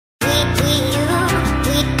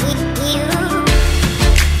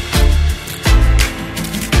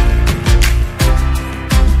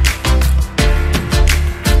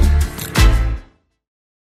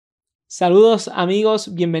Saludos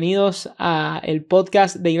amigos, bienvenidos a el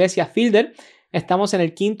podcast de Iglesia Fielder. Estamos en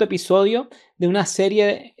el 5º episodio de una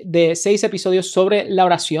serie de 6 episodios sobre la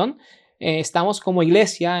oración. Estamos como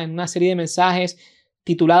iglesia en una serie de mensajes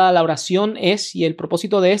titulada La oración es, y el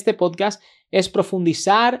propósito de este podcast es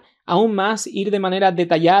profundizar aún más, ir de manera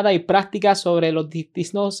detallada y práctica sobre los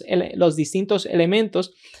distintos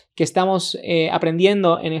elementos que estamos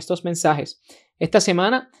aprendiendo en estos mensajes. Esta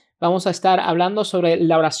semana vamos a estar hablando sobre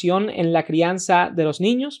la oración en la crianza de los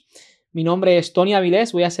niños. Mi nombre es Tony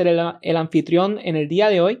Avilés, voy a ser el anfitrión en el día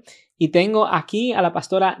de hoy y tengo aquí a la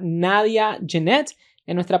pastora Nadia Jennett,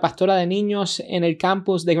 es nuestra pastora de niños en el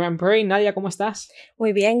campus de Grand Prairie. Nadia, ¿cómo estás?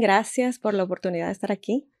 Muy bien, gracias por la oportunidad de estar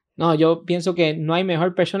aquí. No, yo pienso que no hay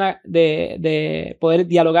mejor persona de poder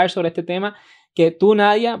dialogar sobre este tema que tú,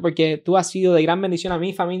 Nadia, porque tú has sido de gran bendición a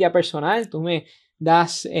mi familia personal. Tú me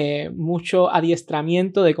das mucho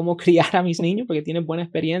adiestramiento de cómo criar a mis niños porque tienes buena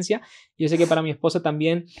experiencia. Yo sé que para mi esposa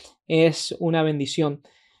también es una bendición.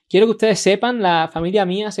 Quiero que ustedes sepan, la familia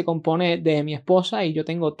mía se compone de mi esposa y yo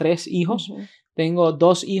tengo 3 hijos. Uh-huh. Tengo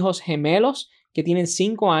 2 hijos gemelos que tienen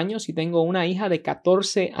 5 años y tengo una hija de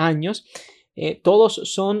 14 años. Todos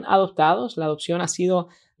son adoptados. La adopción ha sido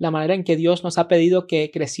la manera en que Dios nos ha pedido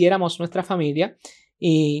que creciéramos nuestra familia.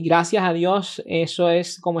 Y gracias a Dios, eso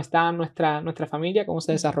es cómo está nuestra familia, cómo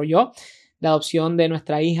se desarrolló. La adopción de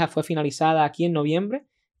nuestra hija fue finalizada aquí en noviembre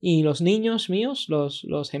y los niños míos,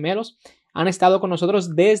 los gemelos, han estado con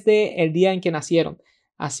nosotros desde el día en que nacieron.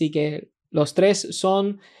 Así que los 3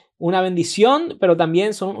 son una bendición, pero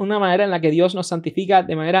también son una manera en la que Dios nos santifica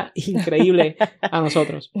de manera increíble a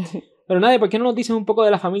nosotros. Pero Nadia, ¿por qué no nos dices un poco de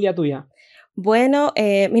la familia tuya? Bueno,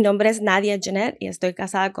 mi nombre es Nadia Jennett y estoy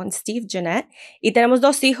casada con Steve Jennett y tenemos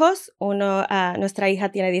 2 hijos. Nuestra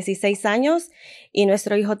hija tiene 16 años y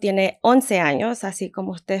nuestro hijo tiene 11 años. Así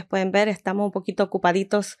como ustedes pueden ver, estamos un poquito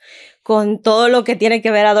ocupaditos con todo lo que tiene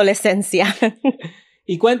que ver adolescencia.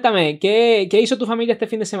 Y cuéntame, ¿qué hizo tu familia este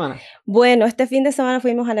fin de semana? Bueno, este fin de semana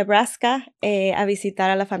fuimos a Nebraska a visitar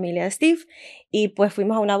a la familia de Steve y pues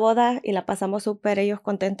fuimos a una boda y la pasamos súper ellos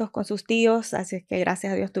contentos con sus tíos, así que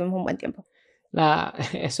gracias a Dios tuvimos un buen tiempo.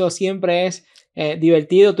 Eso siempre es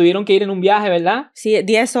divertido. Tuvieron que ir en un viaje, ¿verdad? Sí,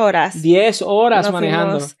 10 horas. 10 horas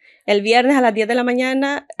manejando. El viernes a las 10 de la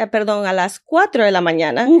mañana, a las 4 de la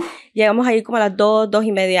mañana. Llegamos ahí como a las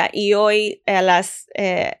 2:30 y hoy a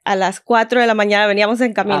las 4 de la mañana veníamos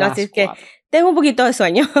en camino, así que tengo un poquito de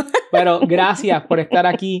sueño. Pero gracias por estar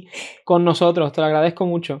aquí con nosotros, te lo agradezco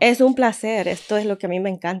mucho. Es un placer, esto es lo que a mí me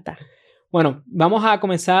encanta. Bueno, vamos a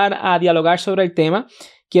comenzar a dialogar sobre el tema.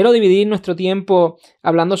 Quiero dividir nuestro tiempo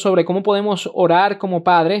hablando sobre cómo podemos orar como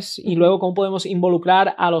padres y luego cómo podemos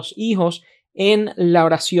involucrar a los hijos en la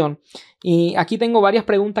oración. Y aquí tengo varias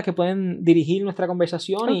preguntas que pueden dirigir nuestra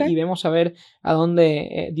conversación y vemos a ver a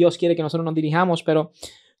dónde Dios quiere que nosotros nos dirijamos. Pero,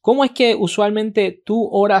 ¿cómo es que usualmente tú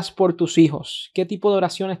oras por tus hijos? ¿Qué tipo de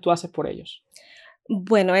oraciones tú haces por ellos?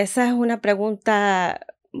 Bueno, esa es una pregunta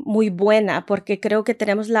muy buena porque creo que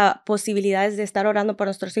tenemos la posibilidad de estar orando por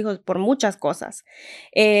nuestros hijos por muchas cosas.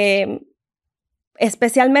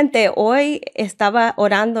 Especialmente hoy estaba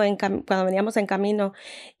orando cuando veníamos en camino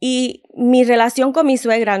y mi relación con mi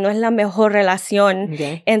suegra no es la mejor relación.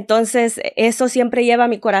 Entonces eso siempre lleva a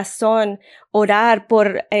mi corazón orar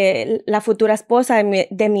por la futura esposa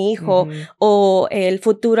de mi hijo o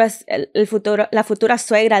la futura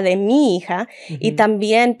suegra de mi hija y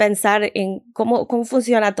también pensar en cómo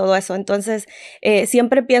funciona todo eso. Entonces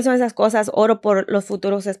siempre pienso en esas cosas, oro por los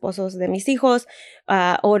futuros esposos de mis hijos,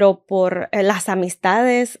 oro por las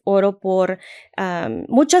amistades, oro por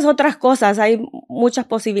muchas otras cosas. Hay muchas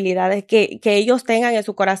posibilidades que ellos tengan en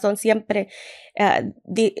su corazón siempre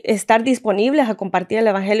estar disponibles a compartir el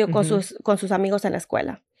evangelio con sus amigos en la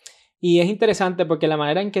escuela. Y es interesante porque la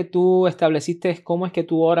manera en que tú estableciste cómo es que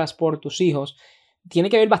tú oras por tus hijos tiene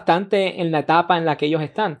que ver bastante en la etapa en la que ellos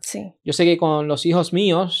están. Sí. Yo sé que con los hijos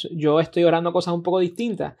míos yo estoy orando cosas un poco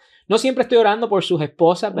distintas. No siempre estoy orando por sus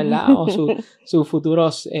esposas, ¿verdad? O sus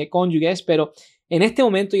futuros cónyuges, pero en este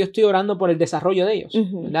momento yo estoy orando por el desarrollo de ellos,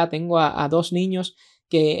 ¿verdad? Tengo a 2 niños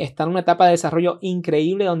que están en una etapa de desarrollo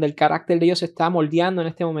increíble donde el carácter de ellos se está moldeando en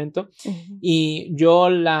este momento. Y yo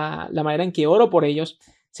la manera en que oro por ellos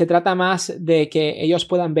se trata más de que ellos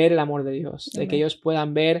puedan ver el amor de Dios, de que ellos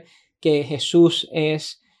puedan ver que Jesús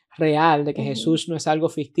es real, de que Jesús no es algo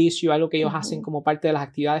ficticio, algo que ellos hacen como parte de las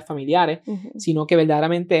actividades familiares, sino que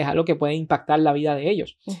verdaderamente es algo que puede impactar la vida de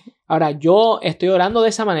ellos. Ahora, yo estoy orando de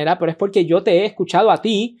esa manera, pero es porque yo te he escuchado a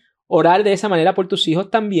ti orar de esa manera por tus hijos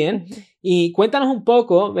también. Y cuéntanos un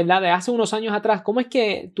poco, ¿verdad? De hace unos años atrás, ¿cómo es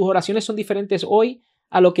que tus oraciones son diferentes hoy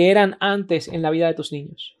a lo que eran antes en la vida de tus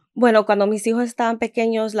niños? Bueno, cuando mis hijos estaban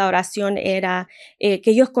pequeños, la oración era que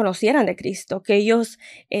ellos conocieran de Cristo, que ellos,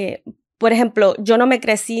 por ejemplo, yo no me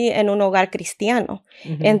crecí en un hogar cristiano,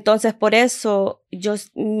 entonces por eso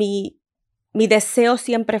mi deseo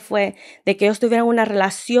siempre fue de que ellos tuvieran una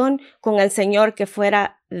relación con el Señor que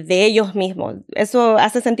fuera de ellos mismos. ¿Eso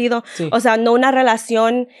hace sentido? Sí. O sea, no una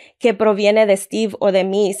relación que proviene de Steve o de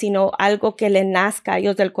mí, sino algo que le nazca a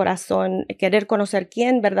ellos del corazón, querer conocer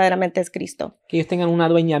quién verdaderamente es Cristo. Que ellos tengan un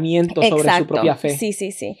adueñamiento sobre su propia fe. Sí,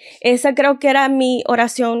 sí, sí. Esa creo que era mi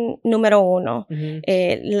oración número 1.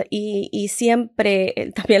 Y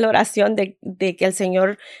siempre también la oración de que el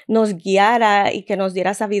Señor nos guiara y que nos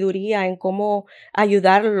diera sabiduría en cómo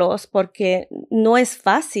ayudarlos, porque no es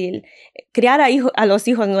fácil. Criar a los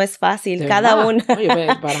hijos no es fácil. Cada uno. Oye,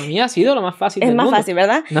 para mí ha sido lo más fácil del mundo. Es más fácil,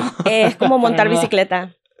 ¿verdad? No. Es como montar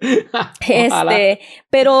bicicleta.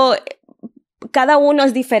 Pero cada uno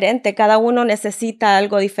es diferente, cada uno necesita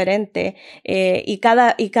algo diferente, y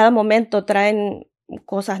cada momento traen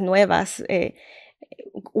cosas nuevas.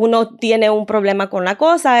 Uno tiene un problema con la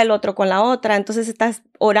cosa, el otro con la otra, entonces estás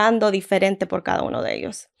orando diferente por cada uno de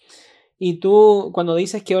ellos. Y tú, cuando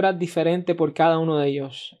dices que oras diferente por cada uno de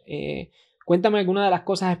ellos, cuéntame alguna de las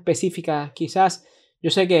cosas específicas. Quizás,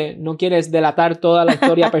 yo sé que no quieres delatar toda la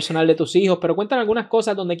historia personal de tus hijos, pero cuéntame algunas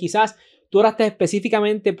cosas donde quizás tú oraste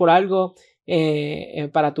específicamente por algo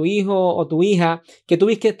para tu hijo o tu hija, que tú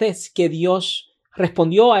viste que Dios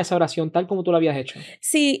respondió a esa oración tal como tú lo habías hecho.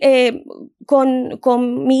 Sí,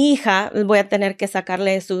 con mi hija, voy a tener que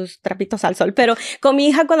sacarle sus trapitos al sol, pero con mi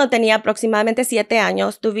hija cuando tenía aproximadamente 7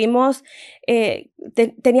 años, teníamos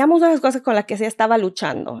unas cosas con las que ella estaba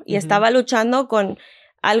luchando, y estaba luchando con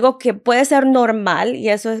algo que puede ser normal, y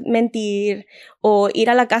eso es mentir o ir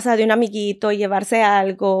a la casa de un amiguito y llevarse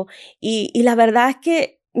algo, y la verdad es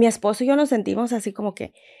que mi esposo y yo nos sentimos así como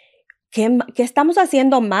que ¿qué estamos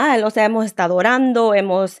haciendo mal? O sea, hemos estado orando,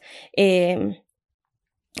 hemos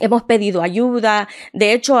pedido ayuda.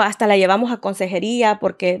 De hecho, hasta la llevamos a consejería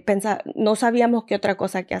porque no sabíamos qué otra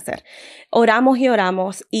cosa que hacer. Oramos y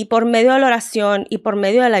oramos, y por medio de la oración y por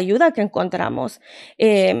medio de la ayuda que encontramos,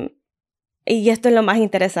 y esto es lo más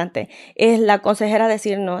interesante, es la consejera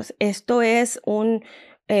decirnos, esto es un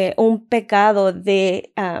pecado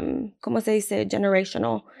de, ¿cómo se dice?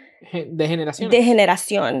 Generational. De generación. De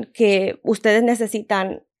generación, que ustedes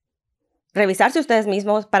necesitan revisarse ustedes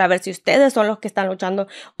mismos para ver si ustedes son los que están luchando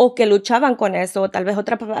o que luchaban con eso, o tal vez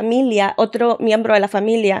otra familia, otro miembro de la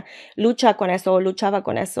familia lucha con eso o luchaba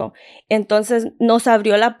con eso. Entonces nos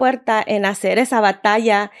abrió la puerta en hacer esa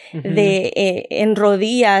batalla en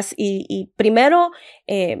rodillas y primero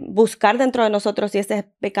buscar dentro de nosotros si ese es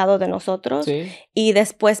pecado de nosotros, y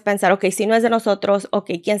después pensar, ok, si no es de nosotros,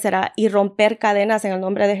 ok, ¿quién será? Y romper cadenas en el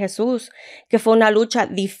nombre de Jesús, que fue una lucha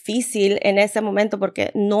difícil en ese momento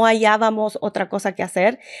porque no hallábamos otra cosa que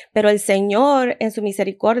hacer, pero el Señor en su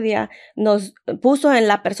misericordia nos puso en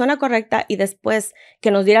la persona correcta, y después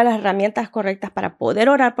que nos diera las herramientas correctas para poder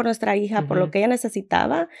orar por nuestra hija, por lo que ella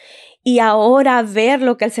necesitaba, y ahora ver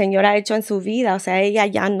lo que el Señor ha hecho en su vida. O sea, ella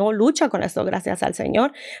ya no lucha con eso, gracias al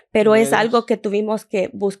Señor, pero es algo que tuvimos que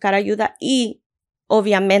buscar ayuda y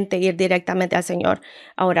obviamente ir directamente al Señor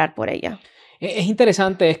a orar por ella. Es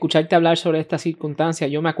interesante escucharte hablar sobre esta circunstancia.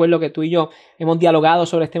 Yo me acuerdo que tú y yo hemos dialogado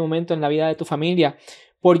sobre este momento en la vida de tu familia,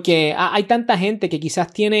 porque hay tanta gente que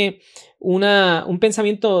quizás tiene un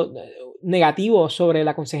pensamiento negativo sobre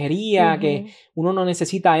la consejería, que uno no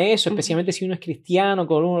necesita eso, especialmente si uno es cristiano,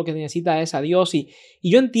 que uno lo que necesita es a Dios. Y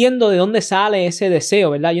yo entiendo de dónde sale ese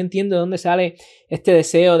deseo, ¿verdad? Yo entiendo de dónde sale este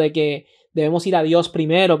deseo de que debemos ir a Dios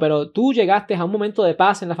primero, pero tú llegaste a un momento de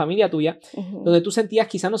paz en la familia tuya, donde tú sentías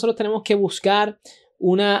quizás nosotros tenemos que buscar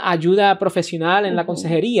una ayuda profesional en la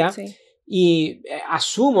consejería, y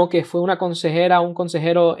asumo que fue una consejera o un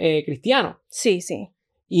consejero cristiano. Sí, sí.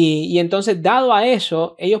 Y entonces, dado a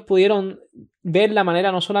eso, ellos pudieron ver la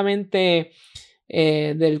manera no solamente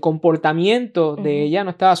del comportamiento de ella,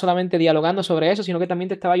 no estaba solamente dialogando sobre eso, sino que también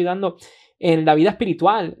te estaba ayudando en la vida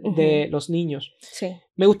espiritual de los niños. Sí.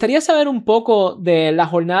 Me gustaría saber un poco de la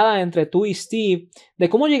jornada entre tú y Steve, de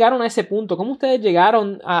cómo llegaron a ese punto, cómo ustedes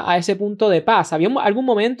llegaron a ese punto de paz. ¿Había algún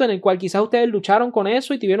momento en el cual quizás ustedes lucharon con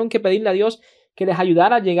eso y tuvieron que pedirle a Dios que les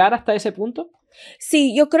ayudara a llegar hasta ese punto?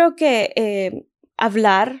 Sí, yo creo que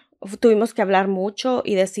tuvimos que hablar mucho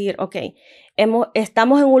y decir, ok,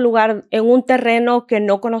 estamos en un lugar, en un terreno que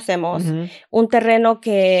no conocemos, un terreno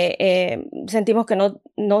que sentimos que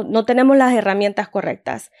no tenemos las herramientas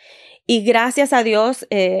correctas. Y gracias a Dios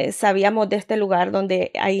sabíamos de este lugar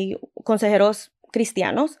donde hay consejeros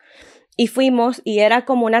cristianos, y fuimos, y era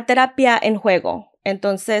como una terapia en juego.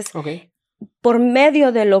 Entonces, por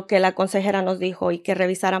medio de lo que la consejera nos dijo y que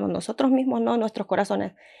revisáramos nosotros mismos, ¿no? Nuestros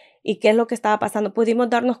corazones y qué es lo que estaba pasando, pudimos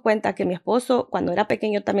darnos cuenta que mi esposo cuando era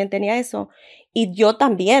pequeño también tenía eso y yo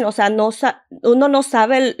también, o sea, uno no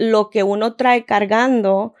sabe lo que uno trae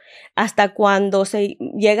cargando hasta cuando se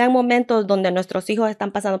llega en momentos donde nuestros hijos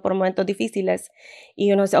están pasando por momentos difíciles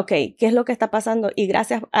y uno dice, ok, ¿qué es lo que está pasando? Y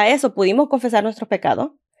gracias a eso pudimos confesar nuestros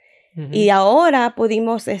pecados y ahora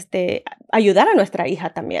pudimos ayudar a nuestra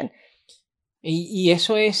hija también. Y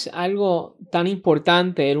eso es algo tan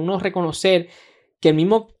importante, el uno reconocer que el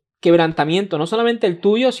mismo quebrantamiento, no solamente el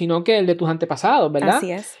tuyo, sino que el de tus antepasados, ¿verdad?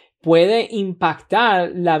 Así es. Puede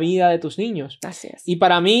impactar la vida de tus niños. Así es. Y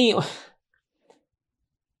para mí,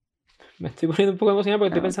 me estoy poniendo un poco emocionado porque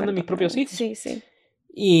estoy pensando en mis propios hijos. Sí, sí.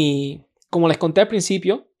 Y como les conté al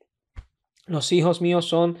principio, los hijos míos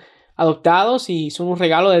son adoptados y son un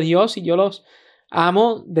regalo de Dios y yo los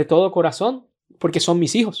amo de todo corazón porque son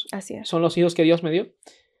mis hijos. Así es. Son los hijos que Dios me dio.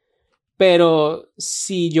 Pero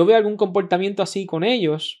si yo veo algún comportamiento así con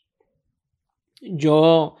ellos,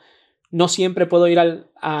 yo no siempre puedo ir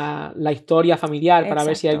a la historia familiar para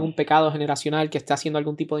ver si hay algún pecado generacional que está haciendo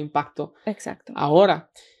algún tipo de impacto. Exacto. Ahora.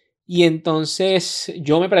 Y entonces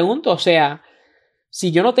yo me pregunto, o sea,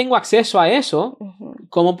 si yo no tengo acceso a eso,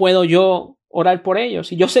 ¿cómo puedo yo orar por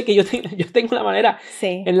ellos? Y yo sé que yo tengo una manera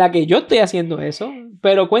en la que yo estoy haciendo eso,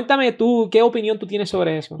 pero cuéntame tú, ¿qué opinión tú tienes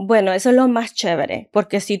sobre eso? Bueno, eso es lo más chévere,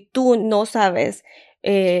 porque si tú no sabes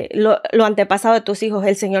lo antepasado de tus hijos,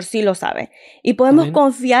 el Señor sí lo sabe. Y podemos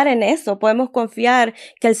confiar en eso, podemos confiar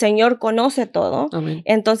que el Señor conoce todo. Amén.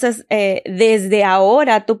 Entonces, desde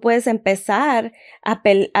ahora tú puedes empezar a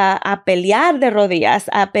pelear de rodillas,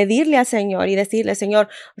 a pedirle al Señor y decirle, Señor,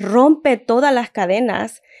 rompe todas las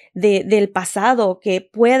cadenas del pasado que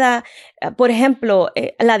pueda, por ejemplo,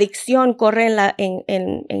 la adicción corre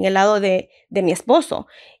en el lado de mi esposo.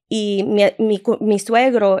 Y mi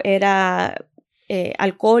suegro era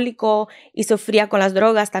alcohólico y sufría con las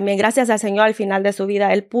drogas también. Gracias al Señor, al final de su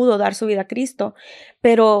vida, él pudo dar su vida a Cristo.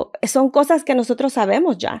 Pero son cosas que nosotros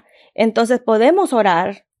sabemos ya. Entonces podemos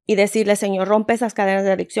orar y decirle, Señor, rompe esas cadenas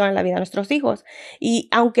de adicción en la vida de nuestros hijos. Y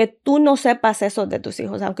aunque tú no sepas eso de tus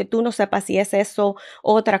hijos, aunque tú no sepas si es eso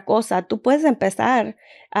o otra cosa, tú puedes empezar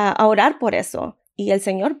a orar por eso. Y el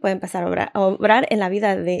Señor puede empezar a obrar en la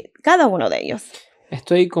vida de cada uno de ellos.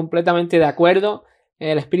 Estoy completamente de acuerdo.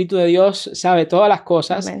 El Espíritu de Dios sabe todas las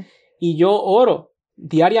cosas. Amén. Y yo oro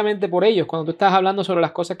diariamente por ellos. Cuando tú estás hablando sobre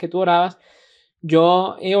las cosas que tú orabas,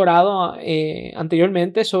 yo he orado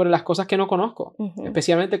anteriormente sobre las cosas que no conozco,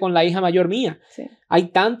 especialmente con la hija mayor mía. Sí. Hay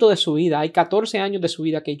tanto de su vida, hay 14 años de su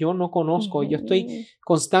vida que yo no conozco. Yo estoy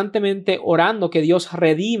constantemente orando que Dios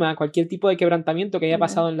redima cualquier tipo de quebrantamiento que haya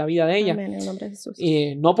pasado en la vida de ella. Amén, en el nombre de Jesús.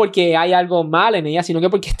 No porque hay algo mal en ella, sino que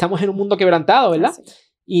porque estamos en un mundo quebrantado, ¿verdad? Sí.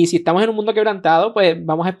 Y si estamos en un mundo quebrantado, pues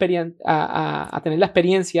vamos a tener la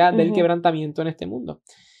experiencia del quebrantamiento en este mundo.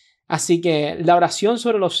 Así que la oración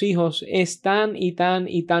sobre los hijos es tan y tan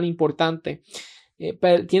y tan importante.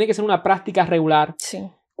 Pero tiene que ser una práctica regular. Sí.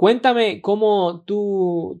 Cuéntame cómo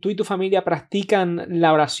tú y tu familia practican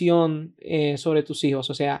la oración sobre tus hijos.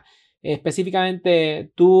 O sea,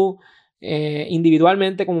 específicamente tú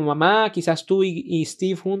individualmente como mamá, quizás tú y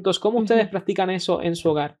Steve juntos. ¿Cómo ustedes practican eso en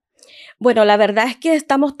su hogar? Bueno, la verdad es que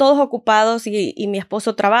estamos todos ocupados y mi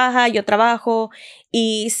esposo trabaja, yo trabajo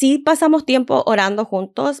y sí pasamos tiempo orando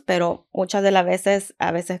juntos, pero muchas de las veces,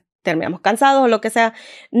 a veces terminamos cansados o lo que sea.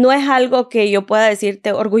 No es algo que yo pueda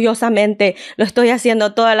decirte orgullosamente, lo estoy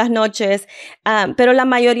haciendo todas las noches, pero la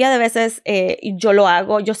mayoría de veces yo lo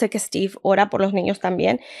hago. Yo sé que Steve ora por los niños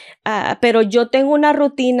también, pero yo tengo una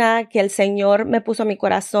rutina que el Señor me puso a mi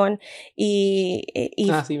corazón y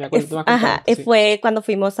sí, me acuerdo. Sí. Fue cuando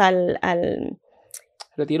fuimos al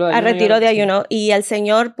retiro de ayuno y el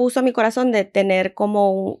Señor puso a mi corazón de tener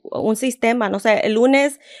como un sistema, no sé, el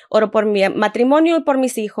lunes oro por mi matrimonio y por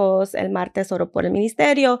mis hijos, el martes oro por el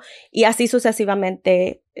ministerio y así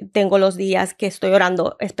sucesivamente tengo los días que estoy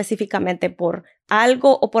orando específicamente por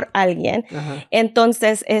algo o por alguien.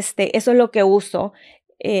 Entonces, eso es lo que uso.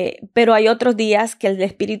 Pero hay otros días que el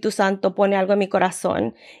Espíritu Santo pone algo en mi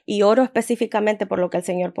corazón y oro específicamente por lo que el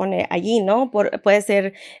Señor pone allí, ¿no? Puede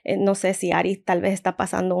ser, no sé si Ari tal vez está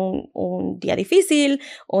pasando un día difícil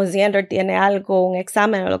o Xander tiene algo, un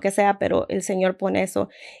examen o lo que sea, pero el Señor pone eso.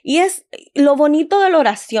 Y es lo bonito de la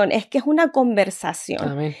oración, es que es una conversación.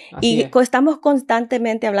 Amén. Y estamos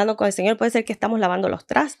constantemente hablando con el Señor. Puede ser que estamos lavando los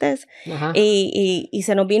trastes y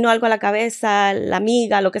se nos vino algo a la cabeza, la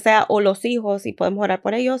amiga, lo que sea, o los hijos y podemos orar por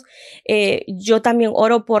por ellos. Yo también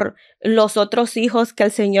oro por los otros hijos que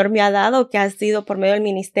el Señor me ha dado, que ha sido por medio del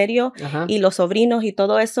ministerio, y los sobrinos y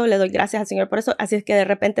todo eso. Le doy gracias al Señor por eso. Así es que de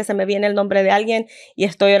repente se me viene el nombre de alguien y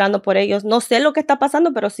estoy orando por ellos. No sé lo que está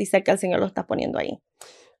pasando, pero sí sé que el Señor lo está poniendo ahí.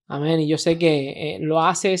 Amén. Y yo sé que lo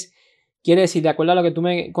haces, quiere decir, de acuerdo a lo que tú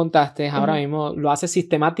me contaste ahora mismo, lo haces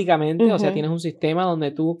sistemáticamente, o sea, tienes un sistema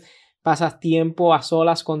donde tú pasas tiempo a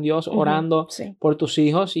solas con Dios orando por tus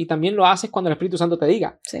hijos, y también lo haces cuando el Espíritu Santo te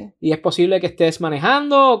diga. Y es posible que estés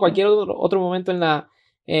manejando o cualquier otro momento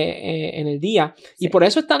en el día. Y por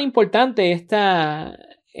eso es tan importante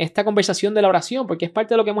esta conversación de la oración, porque es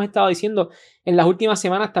parte de lo que hemos estado diciendo en las últimas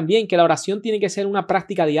semanas también, que la oración tiene que ser una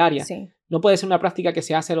práctica diaria. No puede ser una práctica que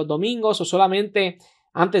se hace los domingos o solamente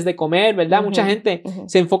antes de comer, ¿verdad? Mucha gente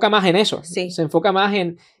se enfoca más en eso. Se enfoca más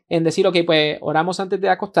en decir, ok, pues oramos antes de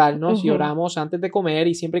acostarnos y oramos antes de comer,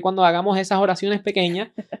 y siempre y cuando hagamos esas oraciones pequeñas,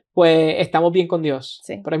 pues estamos bien con Dios.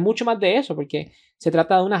 Pero hay mucho más de eso, porque se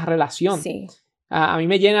trata de una relación. A mí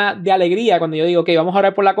me llena de alegría cuando yo digo, ok, vamos a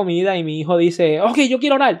orar por la comida, y mi hijo dice, ok, yo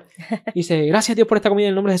quiero orar. Dice, gracias Dios por esta comida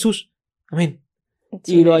en el nombre de Jesús. Amén.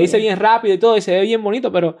 Y lo dice bien rápido y todo, y se ve bien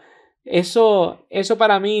bonito, pero eso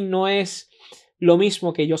para mí no es lo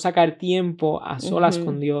mismo que yo sacar tiempo a solas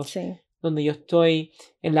con Dios, donde yo estoy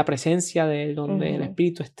en la presencia de Él, donde el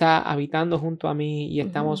Espíritu está habitando junto a mí y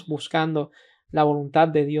estamos buscando la voluntad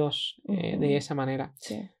de Dios de esa manera.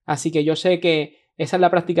 Así que yo sé que esa es la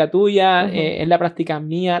práctica tuya, es la práctica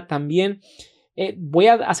mía también. Voy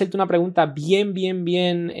a hacerte una pregunta bien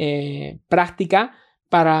práctica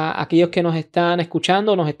para aquellos que nos están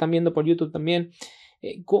escuchando, nos están viendo por YouTube también.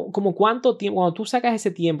 Como cuánto tiempo, cuando tú sacas ese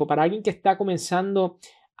tiempo para alguien que está comenzando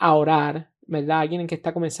a orar, ¿verdad? Alguien que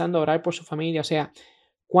está comenzando a orar por su familia, o sea,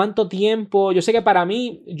 ¿cuánto tiempo? Yo sé que para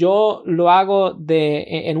mí, yo lo hago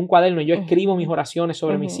en un cuaderno, yo escribo mis oraciones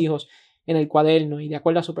sobre mis hijos en el cuaderno, y de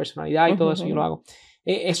acuerdo a su personalidad y todo eso yo lo hago.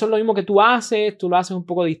 ¿Eso es lo mismo que tú lo haces un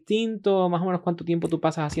poco distinto? ¿Más o menos cuánto tiempo tú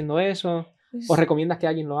pasas haciendo eso? ¿O recomiendas que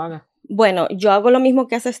alguien lo haga? Bueno, yo hago lo mismo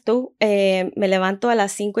que haces tú. Me levanto a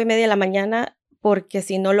las 5:30 de la mañana, porque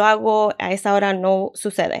si no lo hago a esa hora no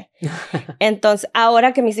sucede. Entonces,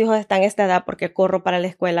 ahora que mis hijos están en esta edad, porque corro para la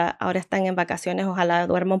escuela, ahora están en vacaciones, ojalá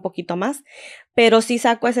duerma un poquito más, pero si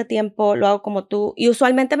saco ese tiempo, lo hago como tú, y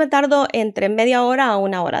usualmente me tardo entre media hora a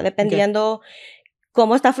una hora, dependiendo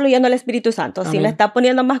cómo está fluyendo el Espíritu Santo. Si me está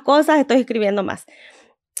poniendo más cosas, estoy escribiendo más.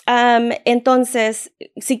 Entonces,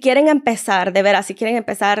 si quieren empezar, de veras, si quieren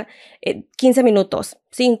empezar 15 minutos,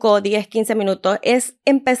 5, 10, 15 minutos, es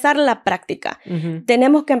empezar la práctica.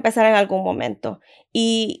 Tenemos que empezar en algún momento.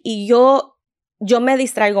 Y yo me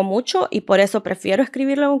distraigo mucho, y por eso prefiero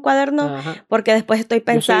escribirlo en un cuaderno, porque después estoy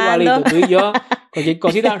pensando. Yo soy igualito, tú y yo, cualquier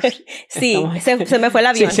cosita. Sí, se me fue el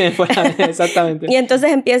avión. Sí, se me fue el avión, exactamente. Y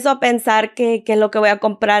entonces empiezo a pensar qué es lo que voy a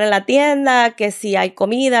comprar en la tienda, que si hay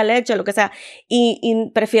comida, leche, lo que sea, y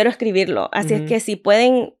prefiero escribirlo. Así es que si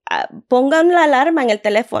pueden, pongan la alarma en el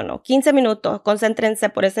teléfono, 15 minutos, concéntrense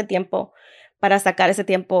por ese tiempo, para sacar ese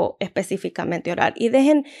tiempo específicamente a orar. Y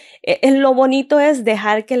lo bonito es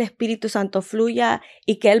dejar que el Espíritu Santo fluya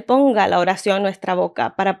y que Él ponga la oración en nuestra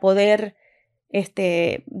boca para poder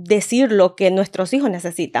decir lo que nuestros hijos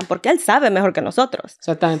necesitan, porque Él sabe mejor que nosotros.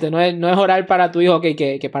 Exactamente, no es orar para tu hijo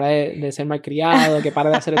que pare de ser malcriado, que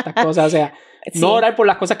pare de hacer estas cosas, o sea, no orar por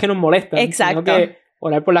las cosas que nos molestan, sino que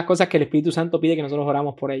orar por las cosas que el Espíritu Santo pide que nosotros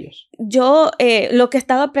oramos por ellos. Yo lo que he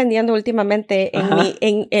estado aprendiendo últimamente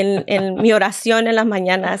en mi oración en las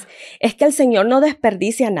mañanas es que el Señor no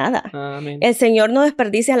desperdicia nada. Amén. El Señor no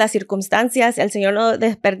desperdicia las circunstancias, el Señor no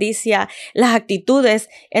desperdicia las actitudes.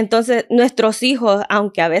 Entonces, nuestros hijos,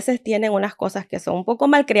 aunque a veces tienen unas cosas que son un poco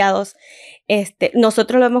malcriados,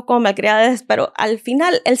 nosotros lo vemos como malcriadas, pero al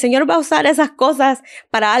final el Señor va a usar esas cosas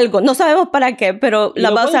para algo. No sabemos para qué, pero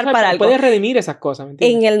las va a usar para algo. Puede redimir esas cosas, ¿me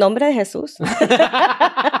entiendes? En el nombre de Jesús.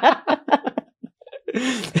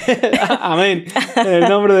 Amén. En el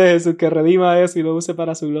nombre de Jesús, que redima eso y lo use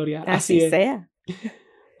para su gloria. Así sea.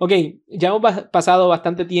 Ok, ya hemos pasado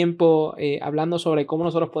bastante tiempo hablando sobre cómo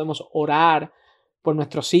nosotros podemos orar por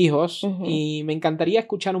nuestros hijos, y me encantaría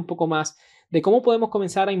escuchar un poco más de cómo podemos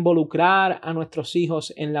comenzar a involucrar a nuestros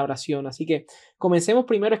hijos en la oración. Así que comencemos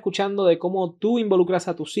primero escuchando de cómo tú involucras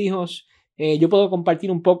a tus hijos. Yo puedo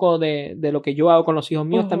compartir un poco de lo que yo hago con los hijos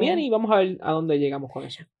míos también, y vamos a ver a dónde llegamos con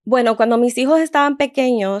eso. Bueno, cuando mis hijos estaban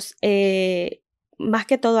pequeños, más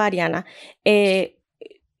que todo Ariana,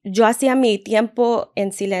 yo hacía mi tiempo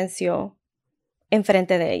en silencio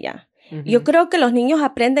enfrente de ella. Yo creo que los niños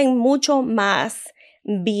aprenden mucho más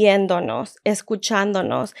viéndonos,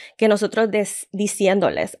 escuchándonos, que nosotros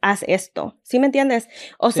diciéndoles, haz esto. ¿Sí me entiendes?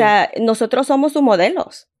 O sea, nosotros somos sus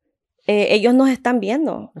modelos. ellos nos están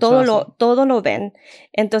viendo, todo lo ven.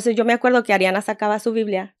 Entonces yo me acuerdo que Ariana sacaba su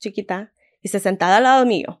Biblia chiquita y se sentaba al lado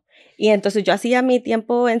mío. Y entonces yo hacía mi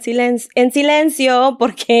tiempo en silencio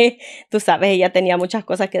porque, tú sabes, ella tenía muchas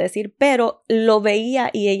cosas que decir, pero lo veía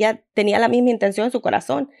y ella tenía la misma intención en su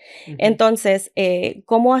corazón. Entonces,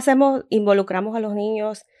 ¿cómo hacemos? Involucramos a los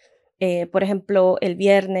niños. Por ejemplo, el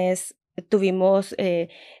viernes tuvimos,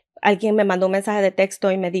 alguien me mandó un mensaje de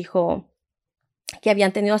texto y me dijo que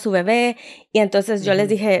habían tenido a su bebé. Y entonces yo les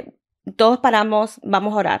dije, todos paramos,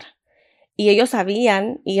 vamos a orar. Y ellos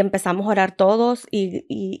sabían y empezamos a orar todos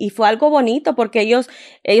y fue algo bonito porque ellos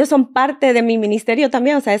son parte de mi ministerio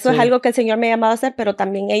también. O sea, eso es algo que el Señor me ha llamado a hacer, pero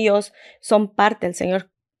también ellos son parte. El Señor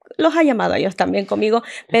los ha llamado a ellos también conmigo,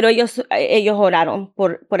 pero ellos oraron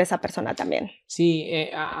por esa persona también. Sí,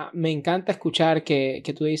 me encanta escuchar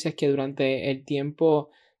que tú dices que durante el tiempo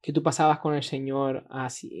que tú pasabas con el Señor,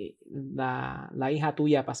 así, la hija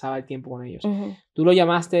tuya pasaba el tiempo con ellos. Tú lo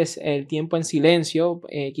llamaste el tiempo en silencio,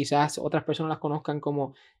 quizás otras personas las conozcan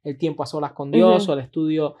como el tiempo a solas con Dios o el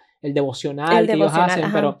estudio, el devocional que ellos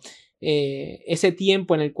hacen, pero ese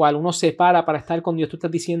tiempo en el cual uno se para estar con Dios, tú estás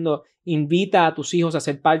diciendo, invita a tus hijos a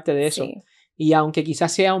ser parte de eso. Sí. Y aunque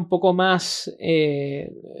quizás sea un poco más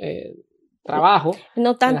trabajo.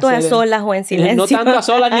 No tanto a solas o en silencio. No tanto a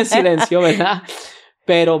solas ni en silencio, ¿verdad?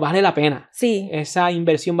 Pero vale la pena. Sí. Esa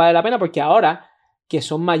inversión vale la pena porque ahora que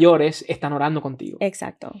son mayores están orando contigo.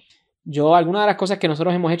 Exacto. Alguna de las cosas que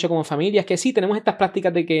nosotros hemos hecho como familia es que sí, tenemos estas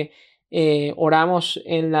prácticas de que oramos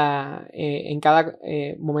en cada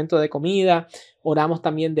momento de comida, oramos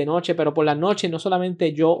también de noche, pero por la noche no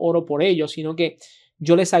solamente yo oro por ellos, sino que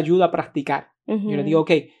yo les ayudo a practicar. Yo les digo,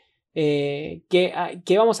 ok,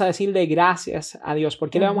 ¿qué vamos a decir de gracias a Dios? ¿Por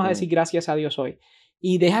qué le vamos a decir gracias a Dios hoy?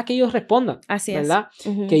 Y deja que ellos respondan. Así ¿verdad?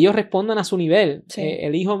 Es. Que ellos respondan a su nivel. Sí.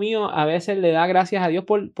 El hijo mío a veces le da gracias a Dios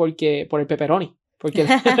por el pepperoni, porque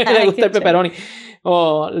le gusta el pepperoni.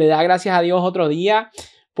 O le da gracias a Dios otro día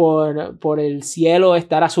por el cielo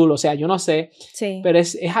estar azul. O sea, yo no sé. Sí. Pero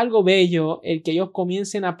es algo bello el que ellos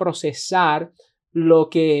comiencen a procesar lo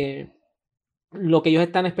que ellos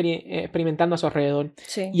están experimentando a su alrededor.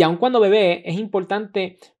 Sí. Y aun cuando bebé, es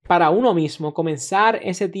importante para uno mismo comenzar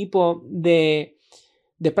ese tipo de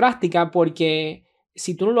práctica, porque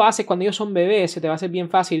si tú no lo haces cuando ellos son bebés, se te va a hacer bien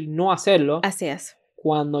fácil no hacerlo. Así es.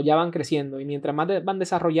 Cuando ya van creciendo. Y mientras más van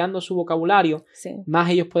desarrollando su vocabulario,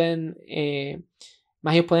 más ellos pueden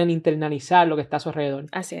internalizar lo que está a su alrededor.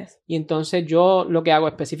 Así es. Y entonces yo lo que hago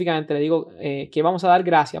específicamente, le digo que vamos a dar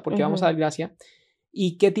gracias, porque vamos a dar gracias,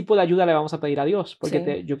 y qué tipo de ayuda le vamos a pedir a Dios,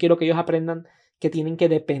 porque yo quiero que ellos aprendan que tienen que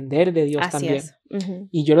depender de Dios Así también. Es.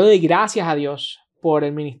 Y yo le doy gracias a Dios por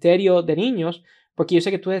el ministerio de niños, porque yo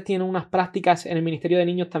sé que ustedes tienen unas prácticas en el ministerio de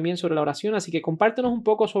niños también sobre la oración, así que compártenos un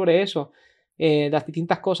poco sobre eso, las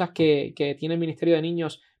distintas cosas que tiene el ministerio de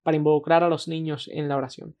niños para involucrar a los niños en la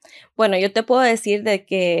oración. Bueno, yo te puedo decir desde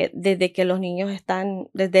que los niños están,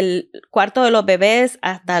 desde el cuarto de los bebés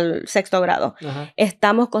hasta el 6º grado,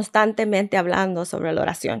 estamos constantemente hablando sobre la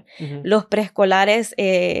oración. Los preescolares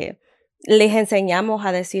les enseñamos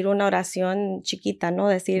a decir una oración chiquita, ¿no?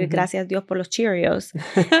 Decir gracias Dios por los Cheerios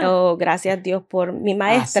o gracias Dios por mi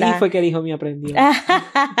maestra. Así fue que dijo mi aprendió.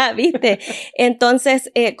 ¿Viste?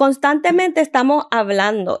 Entonces, constantemente estamos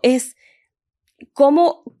hablando. Es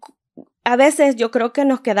como a veces yo creo que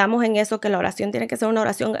nos quedamos en eso, que la oración tiene que ser una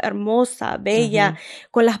oración hermosa, bella,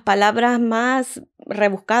 con las palabras más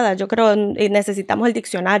rebuscadas. Yo creo que necesitamos el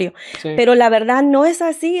diccionario. Sí. Pero la verdad no es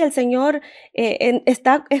así. El Señor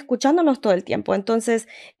está escuchándonos todo el tiempo. Entonces,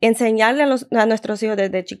 enseñarle a nuestros hijos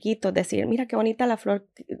desde chiquitos, decir, mira qué bonita la flor.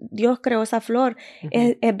 Dios creó esa flor.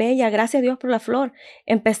 Es bella. Gracias a Dios por la flor.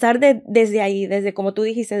 Empezar desde ahí, desde como tú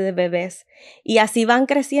dijiste, de bebés. Y así van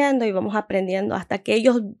creciendo y vamos aprendiendo hasta que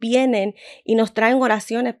ellos vienen y nos traen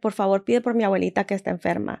oraciones. Por favor, pide por mi abuelita que está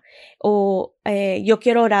enferma. O yo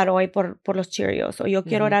quiero orar hoy por los Cheerios. O yo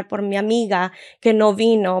quiero orar por mi amiga que no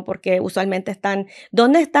vino, porque usualmente están,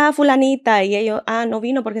 ¿dónde está fulanita? Y ellos, no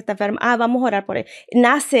vino porque está enferma. Vamos a orar por él.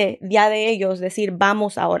 Nace ya de ellos decir,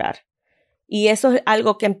 vamos a orar. Y eso es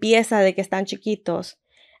algo que empieza de que están chiquitos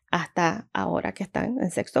hasta ahora que están en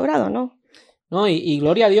 6º grado, ¿no? No, y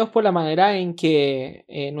gloria a Dios por la manera en que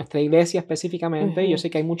nuestra iglesia específicamente, yo sé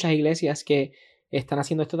que hay muchas iglesias que están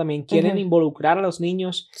haciendo esto también, quieren involucrar a los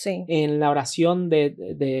niños en la oración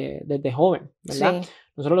desde joven, ¿verdad? Sí.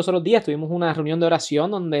 Nosotros los otros días tuvimos una reunión de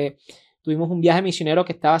oración donde tuvimos un viaje misionero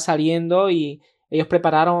que estaba saliendo y ellos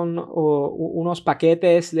prepararon unos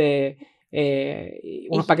paquetes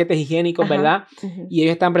paquetes higiénicos, ¿verdad? Y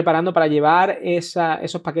ellos estaban preparando para llevar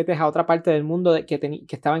esos paquetes a otra parte del mundo que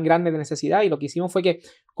estaba en grande necesidad, y lo que hicimos fue que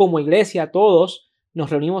como iglesia todos nos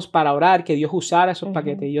reunimos para orar, que Dios usara esos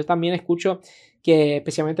paquetes. Y yo también escucho que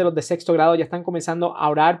especialmente los de sexto grado ya están comenzando a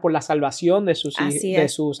orar por la salvación de sus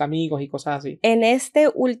amigos y cosas así. En este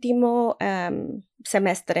último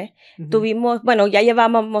semestre tuvimos, bueno, ya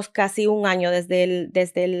llevábamos casi un año desde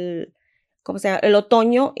el ¿cómo se llama? El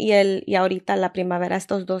otoño y ahorita la primavera,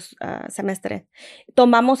 estos 2 semestres.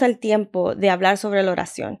 Tomamos el tiempo de hablar sobre la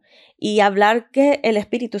oración y hablar que el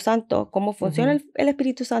Espíritu Santo, cómo funciona el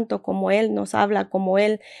Espíritu Santo, cómo Él nos habla,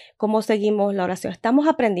 cómo seguimos la oración. Estamos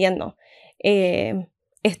aprendiendo.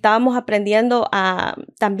 Estábamos aprendiendo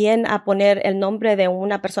también a poner el nombre de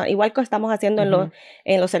una persona, igual que estamos haciendo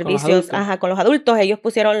en los servicios con los adultos. Ellos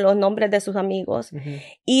pusieron los nombres de sus amigos.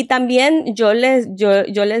 Y también yo les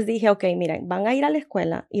dije, ok, miren, van a ir a la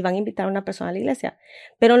escuela y van a invitar a una persona a la iglesia,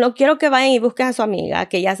 pero no quiero que vayan y busquen a su amiga,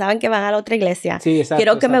 que ya saben que van a la otra iglesia. Sí, exacto,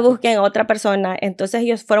 quiero que me busquen a otra persona. Entonces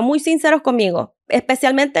ellos fueron muy sinceros conmigo,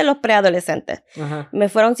 especialmente los preadolescentes. Me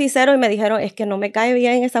fueron sinceros y me dijeron, es que no me cae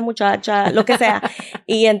bien esa muchacha, lo que sea.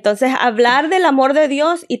 Y entonces hablar del amor de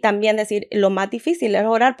Dios y también decir, lo más difícil es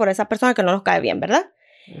orar por esa persona que no nos cae bien, ¿verdad?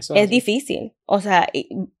 Eso es difícil. O sea,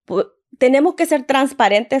 tenemos que ser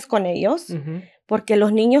transparentes con ellos porque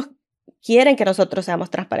los niños quieren que nosotros seamos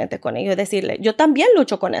transparentes con ellos. Decirle, yo también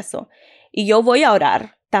lucho con eso y yo voy a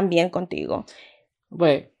orar también contigo.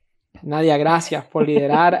 Pues, Nadia, gracias por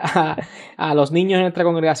liderar a los niños en nuestra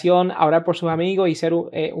congregación, a orar por sus amigos y ser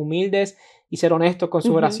humildes y ser honestos con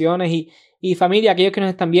sus oraciones. Y familia, aquellos que nos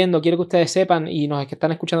están viendo, quiero que ustedes sepan y nos que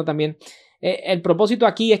están escuchando también, el propósito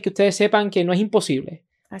aquí es que ustedes sepan que no es imposible,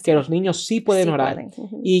 que los niños sí pueden orar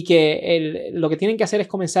y que lo que tienen que hacer es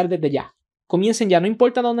comenzar desde ya. Comiencen ya, no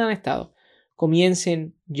importa dónde han estado,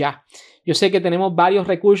 comiencen ya. Yo sé que tenemos varios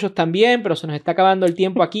recursos también, pero se nos está acabando el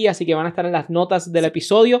tiempo aquí, así que van a estar en las notas del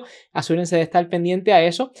episodio. Asegúrense de estar pendiente a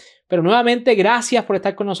eso. Pero nuevamente, gracias por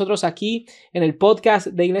estar con nosotros aquí en el podcast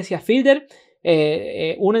de Iglesia Fielder.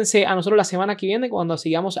 Únense a nosotros la semana que viene cuando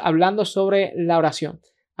sigamos hablando sobre la oración.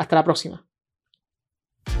 Hasta la próxima.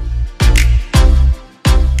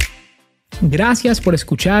 Gracias por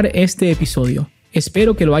escuchar este episodio.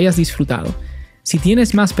 Espero que lo hayas disfrutado. Si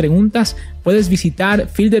tienes más preguntas, puedes visitar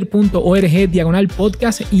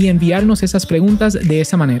fielder.org/podcast y enviarnos esas preguntas de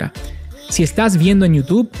esa manera. Si estás viendo en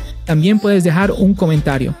YouTube, también puedes dejar un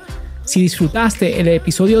comentario. Si disfrutaste el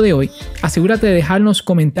episodio de hoy, asegúrate de dejarnos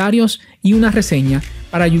comentarios y una reseña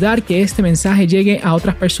para ayudar que este mensaje llegue a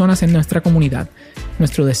otras personas en nuestra comunidad.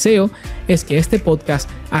 Nuestro deseo es que este podcast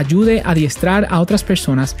ayude a adiestrar a otras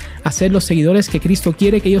personas a ser los seguidores que Cristo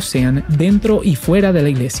quiere que ellos sean dentro y fuera de la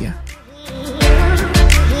iglesia.